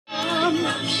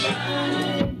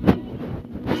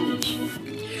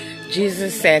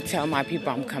Jesus said, tell my people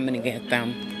I'm coming to get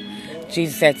them.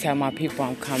 Jesus said, tell my people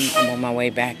I'm on my way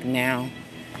back now.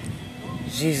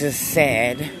 Jesus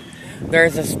said,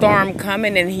 there's a storm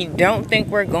coming and he don't think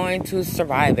we're going to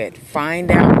survive it.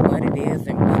 Find out what it is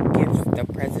and what gifts the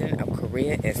president of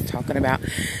Korea is talking about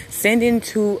sending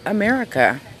to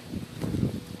America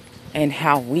and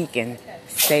how we can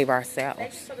save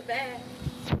ourselves.